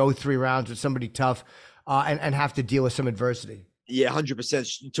to go 3 rounds with somebody tough and have to deal with some adversity. Yeah,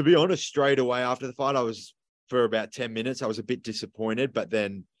 100%. To be honest, straight away after the fight, for about 10 minutes, I was a bit disappointed, but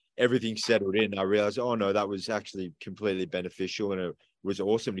then everything settled in. I realized, oh no, that was actually completely beneficial, and it was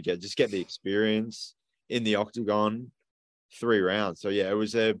awesome to get the experience in the octagon. 3 rounds. So yeah, it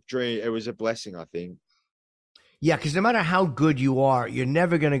was a dream. It was a blessing, I think. Yeah, because no matter how good you are, you're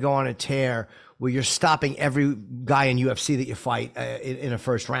never going to go on a tear where you're stopping every guy in UFC that you fight in a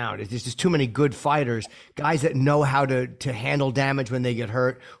first round. There's just too many good fighters, guys that know how to handle damage when they get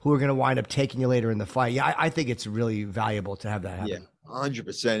hurt, who are going to wind up taking you later in the fight. Yeah, I think it's really valuable to have that happen. Yeah,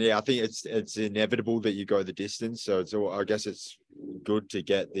 100%. Yeah, I think it's inevitable that you go the distance. So I guess it's good to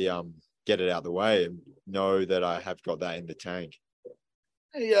get it out of the way and know that I have got that in the tank.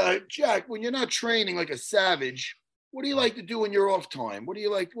 Hey, Jack, when you're not training like a savage, what do you like to do in your off time? What do you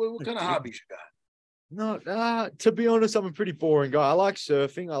like? What kind of hobbies you got? No, to be honest, I'm a pretty boring guy. I like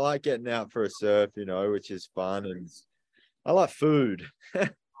surfing. I like getting out for a surf, which is fun. And I like food.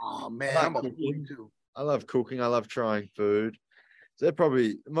 Oh, man, I'm a foodie too. I love cooking. I love trying food. So they're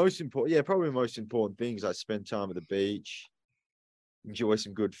probably the most important things. I spend time at the beach, enjoy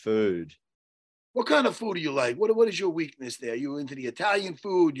some good food. What kind of food do you like? What is your weakness there? Are you into the Italian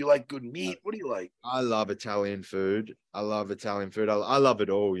food? You like good meat? What do you like? I love Italian food. I love it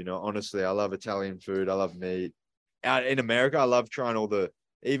all, honestly. I love Italian food. I love meat. Out in America, I love trying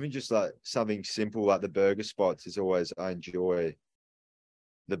even just like something simple like the burger spots I enjoy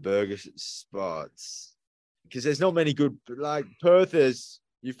the burger spots. Because there's not many good, like Perth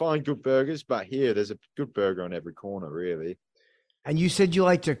you find good burgers, but here there's a good burger on every corner, really. And you said you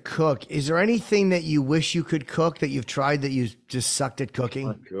like to cook. Is there anything that you wish you could cook that you've tried that you just sucked at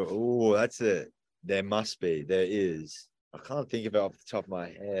cooking? Oh, that's it. There must be. There is. I can't think of it off the top of my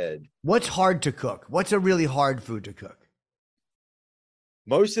head. What's hard to cook? What's a really hard food to cook?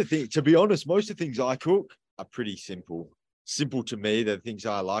 To be honest, most of the things I cook are pretty simple. Simple to me, the things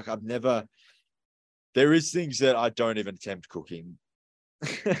I like. There is things that I don't even attempt cooking,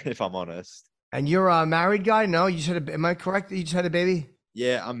 if I'm honest. And you're a married guy? No, am I correct that you just had a baby?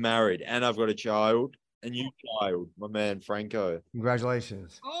 Yeah, I'm married and I've got a child, a new child, my man, Franco.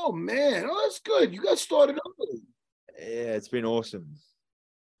 Congratulations. Oh, man. Oh, that's good. You got started early. Yeah, it's been awesome.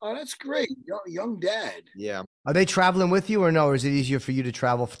 Oh, that's great. Young dad. Yeah. Are they traveling with you or no? Or is it easier for you to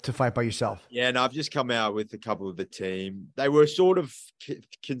travel to fight by yourself? Yeah, no, I've just come out with a couple of the team. They were sort of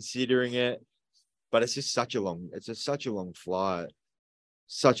considering it, but it's just such a long flight.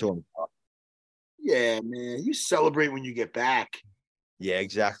 Such a long flight. Yeah, man. You celebrate when you get back. Yeah,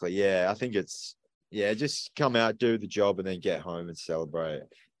 exactly. Yeah, I think just come out, do the job, and then get home and celebrate.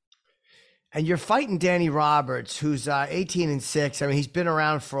 And you're fighting Danny Roberts, who's 18-6. I mean, he's been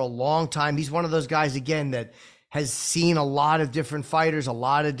around for a long time. He's one of those guys, again, that has seen a lot of different fighters, a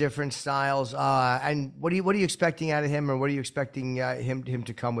lot of different styles. And what are you expecting out of him, or what are you expecting him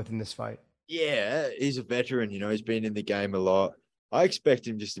to come with in this fight? Yeah, he's a veteran. He's been in the game a lot. I expect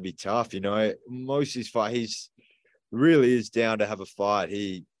him just to be tough. Most of his fight, he's really is down to have a fight.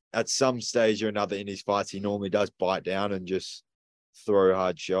 He, at some stage or another in his fights, he normally does bite down and just throw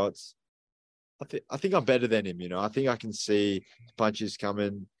hard shots. I think I'm better than him. I think I can see punches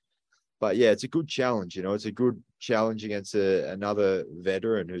coming. But yeah, it's a good challenge. It's a good challenge against another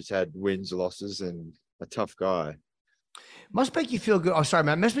veteran who's had wins, losses, and a tough guy. Must make you feel good. Oh, sorry,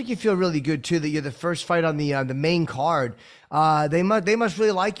 man. Must make you feel really good too that you're the first fight on the main card. They must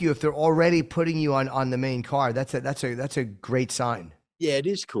really like you if they're already putting you on the main card. That's a great sign. Yeah, it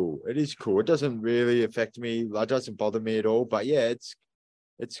is cool. It is cool. It doesn't really affect me. It doesn't bother me at all. But yeah,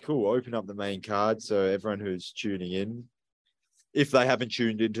 it's cool. Open up the main card so everyone who's tuning in, if they haven't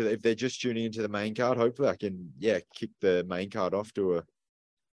tuned into, if they're just tuning into the main card, hopefully I can kick the main card off to a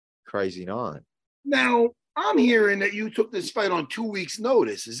crazy night. Now, I'm hearing that you took this fight on 2 weeks'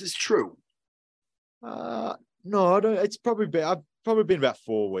 notice. Is this true? No, I don't. I've probably been about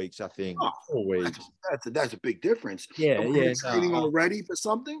 4 weeks, I think. Oh, 4 weeks. That's a big difference. Yeah, yeah. Training already for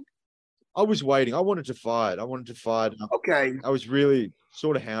something? I was waiting. I wanted to fight. Okay. I was really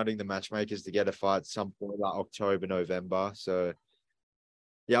sort of hounding the matchmakers to get a fight some point like October, November. So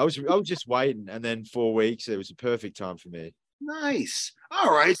yeah, I was just waiting, and then 4 weeks. It was a perfect time for me. Nice.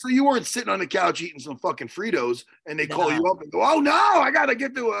 All right. So you weren't sitting on the couch eating some fucking Fritos and they call you up and go, "Oh no, I gotta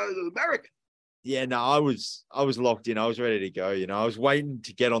get to America." Yeah, no, I was locked in. I was ready to go. I was waiting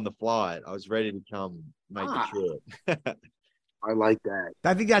to get on the flight. I was ready to come make the trip. I like that.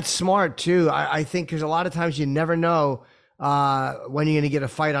 I think that's smart too. I think because a lot of times you never know when you're going to get a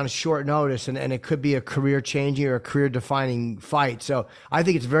fight on short notice, and it could be a career changing or a career defining fight. So I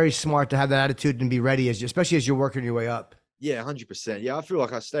think it's very smart to have that attitude and be ready, especially as you're working your way up. Yeah, 100%. Yeah, I feel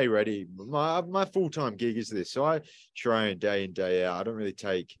like I stay ready. My full-time gig is this. So I train day in, day out. I don't really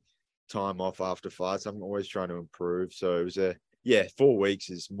take time off after fights. I'm always trying to improve. So it was 4 weeks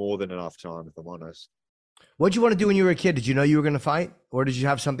is more than enough time, if I'm honest. What did you want to do when you were a kid? Did you know you were going to fight, or did you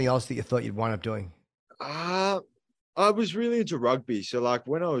have something else that you thought you'd wind up doing? I was really into rugby. So like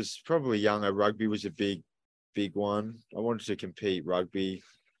when I was probably younger, rugby was a big one. I wanted to compete rugby,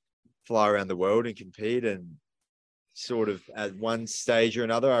 fly around the world and compete. And sort of at one stage or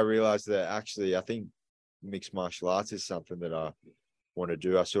another, I realized that actually I think mixed martial arts is something that I want to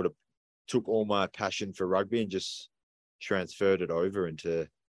do. I sort of took all my passion for rugby and just transferred it over into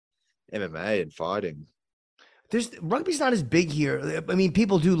MMA and fighting. Rugby's not as big here. I mean,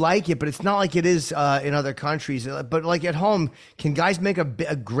 people do like it, but it's not like it is in other countries. But like at home, can guys make a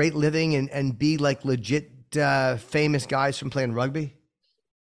great living and be like legit famous guys from playing rugby?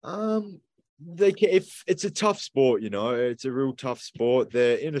 They can, if it's a tough sport, it's a real tough sport.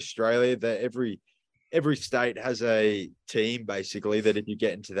 They're in Australia, that every state has a team basically that if you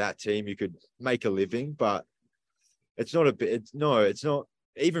get into that team, you could make a living, but it's not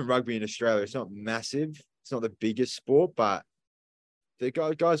even rugby in Australia. It's not massive. It's not the biggest sport, but the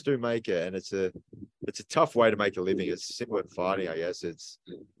guys do make it, and it's a tough way to make a living. It's similar to fighting, I guess. It's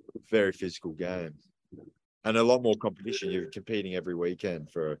a very physical game and a lot more competition. You're competing every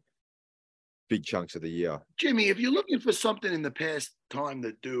weekend for big chunks of the year. Jimmy, if you're looking for something in the past time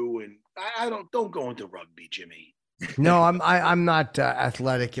to do, and I don't go into rugby, Jimmy. No, I'm not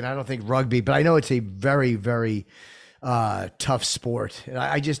athletic, and I don't think rugby, but I know it's a very, very tough sport. And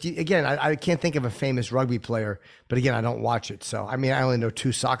I can't think of a famous rugby player, but again, I don't watch it. So, I mean, I only know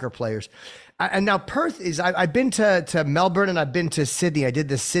 2 soccer players. And now Perth is, I've been to Melbourne and I've been to Sydney. I did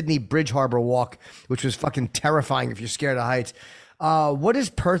the Sydney Bridge Harbour walk, which was fucking terrifying if you're scared of heights. What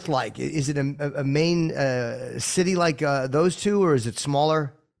is Perth like? Is it a main city like those two, or is it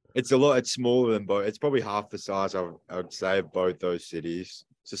smaller? It's smaller than both. It's probably half the size, I would say, of both those cities.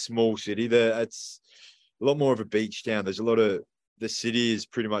 It's a small city. It's a lot more of a beach town. There's the city is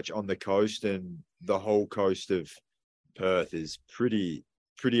pretty much on the coast, and the whole coast of Perth is pretty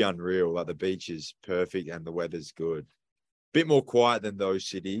unreal. Like the beach is perfect and the weather's good. Bit more quiet than those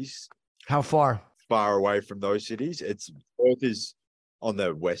cities. How far? Far away from those cities. Perth is on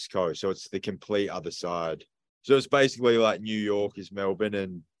the west coast, so it's the complete other side. So it's basically like New York is Melbourne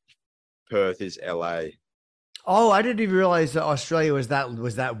and Perth is LA. Oh, I didn't even realize that Australia was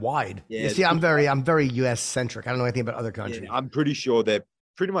that wide. Yeah, you see, I'm very US centric. I don't know anything about other countries. Yeah, I'm pretty sure they're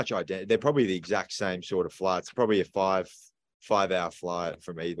pretty much identical. They're probably the exact same sort of flights. Probably a 5-hour flight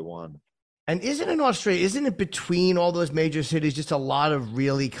from either one. And isn't it between all those major cities just a lot of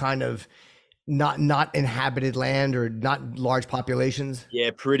really kind of not inhabited land or not large populations?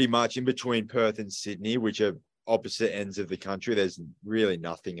 Yeah, pretty much in between Perth and Sydney, which are opposite ends of the country. There's really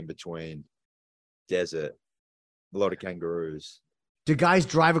nothing in between. Desert, a lot of kangaroos. Do guys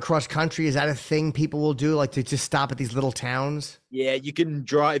drive across country? Is that a thing people will do, like to just stop at these little towns? Yeah, you can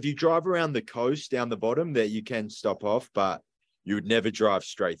drive. If you drive around the coast down the bottom, that you can stop off, but you would never drive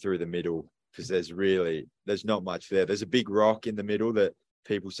straight through the middle because there's not much there. There's a big rock in the middle that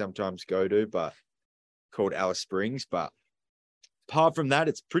people sometimes go to, but called Alice Springs. But apart from that,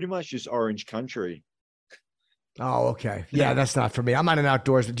 it's pretty much just orange country. Oh, okay. Yeah, that's not for me. I'm not an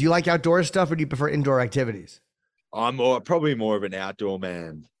outdoors. Do you like outdoor stuff or do you prefer indoor activities? I'm probably more of an outdoor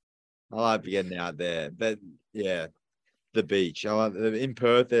man. I like getting out there, but yeah, the beach. In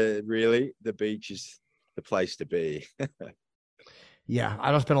Perth, really, the beach is the place to be. Yeah,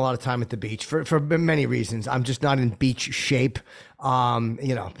 I don't spend a lot of time at the beach for many reasons. I'm just not in beach shape. So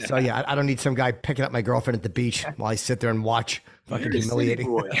yeah, I don't need some guy picking up my girlfriend at the beach while I sit there and watch. Fucking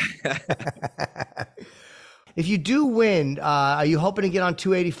humiliating. If you do win, are you hoping to get on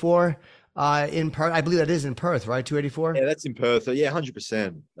 284 in Perth? I believe that is in Perth, right? 284? Yeah, that's in Perth. Yeah,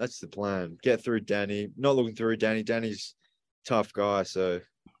 100%. That's the plan. Get through Danny. Not looking through Danny. Danny's a tough guy. So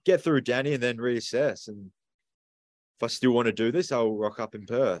get through Danny and then reassess. And if I still want to do this, I'll rock up in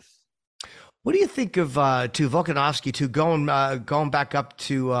Perth. What do you think of Volkanovski going back up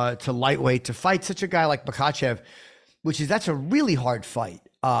to lightweight to fight such a guy like Makhachev, that's a really hard fight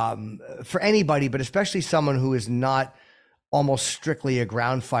for anybody, but especially someone who is not almost strictly a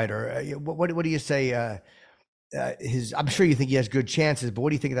ground fighter. What do you say? I'm sure you think he has good chances, but what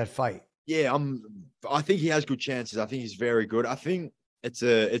do you think of that fight? Yeah, I think he has good chances. I think he's very good. I think it's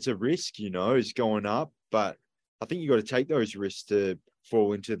a risk, he's going up, but I think you got to take those risks to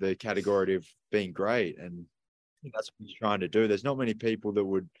fall into the category of being great. And I think that's what he's trying to do. There's not many people that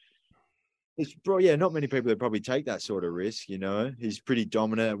would, not many people that probably take that sort of risk, He's pretty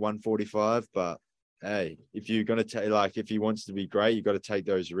dominant at 145, but hey, if you're going to take, if he wants to be great, you've got to take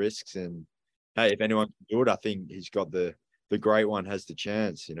those risks. And hey, if anyone can do it, I think he's got the great one has the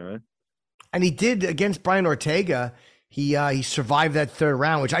chance, And he did against Brian Ortega. He survived that third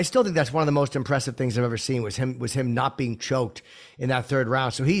round, which I still think that's one of the most impressive things I've ever seen was him not being choked in that third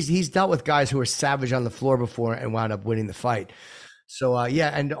round. So he's dealt with guys who were savage on the floor before and wound up winning the fight. So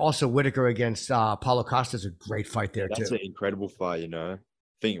and also Whitaker against Paulo Costa is a great fight there too. That's an incredible fight, I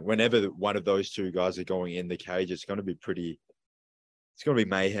think whenever one of those two guys are going in the cage, it's going to be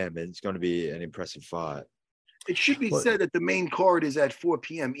mayhem, and it's going to be an impressive fight. It should be said that the main card is at 4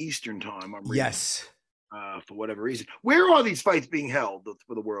 p.m. Eastern time. I'm reading. Yes. For whatever reason. Where are these fights being held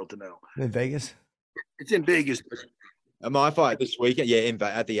for the world to know? In Vegas? It's in Vegas. My fight this weekend,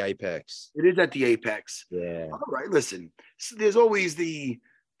 at the Apex. It is at the Apex. Yeah. All right, listen. So there's always the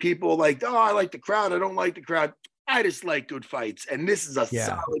people like, I like the crowd. I don't like the crowd. I just like good fights. And this is a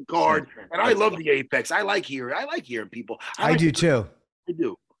solid card. And I love the Apex. I like hearing people. I do too. I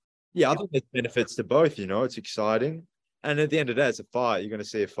do. Yeah, I think there's benefits to both, it's exciting. And at the end of the day, it's a fight. You're going to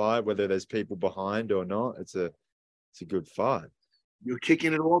see a fight, whether there's people behind or not. It's a good fight. You're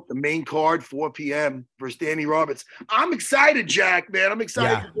kicking it off the main card, 4 p.m. versus Danny Roberts. I'm excited, Jack, man. I'm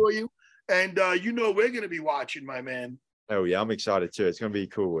excited for you. And we're going to be watching, my man. Oh, yeah, I'm excited too. It's going to be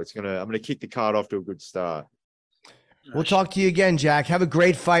cool. I'm going to kick the card off to a good start. We'll talk to you again, Jack. Have a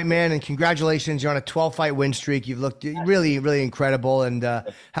great fight, man, and congratulations. You're on a 12-fight win streak. You've looked really, really incredible, and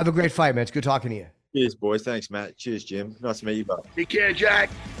have a great fight, man. It's good talking to you. Cheers, boys. Thanks, Matt. Cheers, Jim. Nice to meet you, bud. Take care, Jack.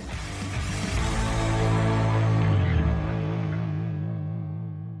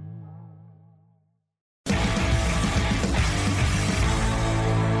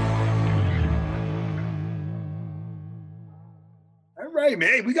 All right,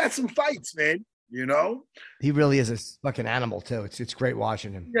 man. We got some fights, man. He really is a fucking animal too. It's great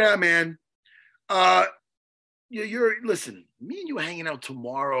watching him. Yeah, man. Listen. Me and you are hanging out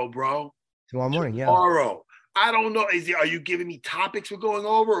tomorrow, bro. Tomorrow morning, Tomorrow. I don't know. Are you giving me topics we're going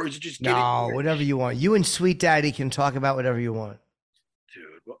over, or is it just whatever you want? You and Sweet Daddy can talk about whatever you want.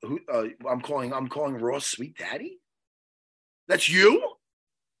 Dude, I'm calling Ross Sweet Daddy. That's you.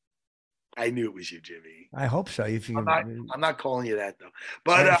 I knew it was you, Jimmy. I hope so. I'm not calling you that though.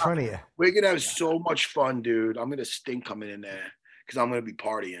 But in front of you. We're gonna have so much fun, dude. I'm gonna stink coming in there because I'm gonna be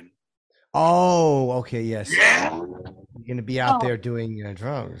partying. Oh, okay, yes. Yeah. You're gonna be out there doing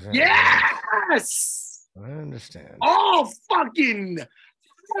drugs. Yes. I understand. Oh, fucking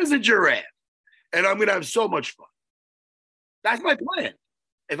as a giraffe, and I'm gonna have so much fun. That's my plan.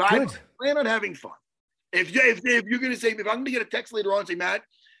 I plan on having fun. If you're gonna say, if I'm gonna get a text later on and say, Matt,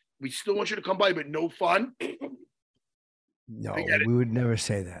 we still want you to come by, but no fun. No, we would never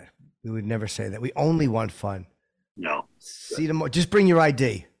say that. We would never say that. We only want fun. No. See tomorrow. Just bring your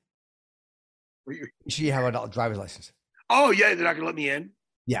ID. You should have a driver's license. Oh, yeah. They're not going to let me in?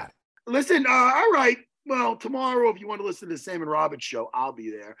 Yeah. Listen, all right. Well, tomorrow, if you want to listen to the Sam and Roberts show, I'll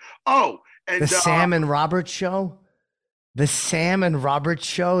be there. Oh, and the Sam and Roberts show? The Sam and Roberts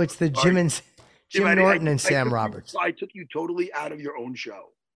show? It's the Jim Norton and Sam Roberts. I took you totally out of your own show.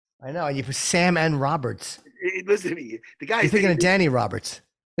 I know. And you put Sam and Roberts. Listen to me. The guy. You're thinking of Danny Roberts.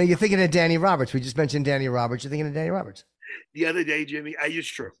 No, you're thinking of Danny Roberts. We just mentioned Danny Roberts. You're thinking of Danny Roberts. The other day, Jimmy, it's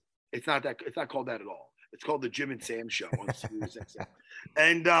true. It's not called that at all. It's called the Jim and Sam Show on Sirius XM.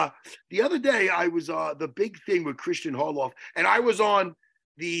 And the other day, I was the big thing with Christian Harloff, and I was on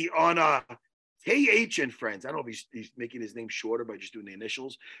KH and Friends. I don't know if he's making his name shorter by just doing the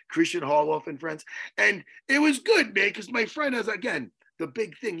initials. Christian Harloff and Friends, and it was good, man, because my friend has, again, the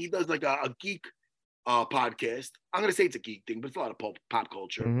big thing. He does like a geek podcast. I'm gonna say it's a geek thing, but it's a lot of pop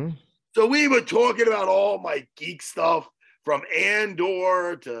culture. Mm-hmm. So we were talking about all my geek stuff, from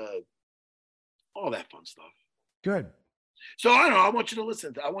Andor to all that fun stuff. Good. So I don't know. I want you to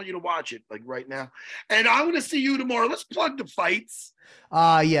listen. I want you to watch it like right now. And I'm going to see you tomorrow. Let's plug the fights.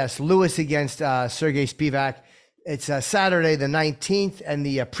 Yes. Lewis against Sergey Spivak. It's Saturday the 19th, and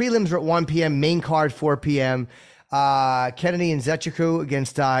the prelims are at 1 p.m., main card 4 p.m. Kennedy and Zechiku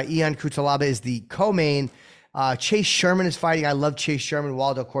against Ian Kutalaba is the co-main. Chase Sherman is fighting. I love Chase Sherman.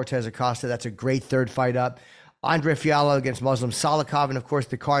 Waldo Cortez Acosta. That's a great third fight up. Andre Fiallo against Muslim Salikov. And, of course,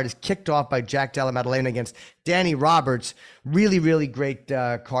 the card is kicked off by Jack Della Maddalena against Danny Roberts. Really, really great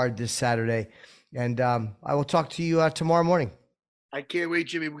card this Saturday. And I will talk to you tomorrow morning. I can't wait,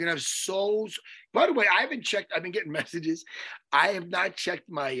 Jimmy. We're going to have souls. By the way, I haven't checked. I've been getting messages. I have not checked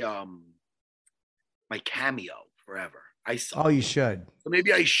my my Cameo forever. I saw. Oh, you should. So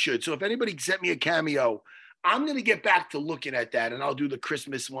maybe I should. So if anybody sent me a Cameo, I'm going to get back to looking at that, and I'll do the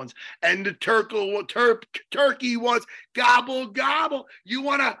Christmas ones and the turkey ones. Gobble, gobble. You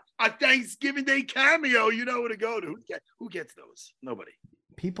want a Thanksgiving Day Cameo, you know where to go to. Who gets those? Nobody.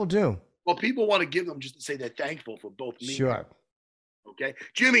 People do. Well, people want to give them just to say they're thankful for both me. Sure. Okay.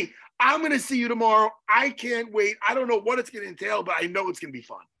 Jimmy, I'm going to see you tomorrow. I can't wait. I don't know what it's going to entail, but I know it's going to be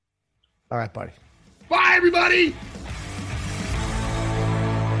fun. All right, buddy. Bye, everybody.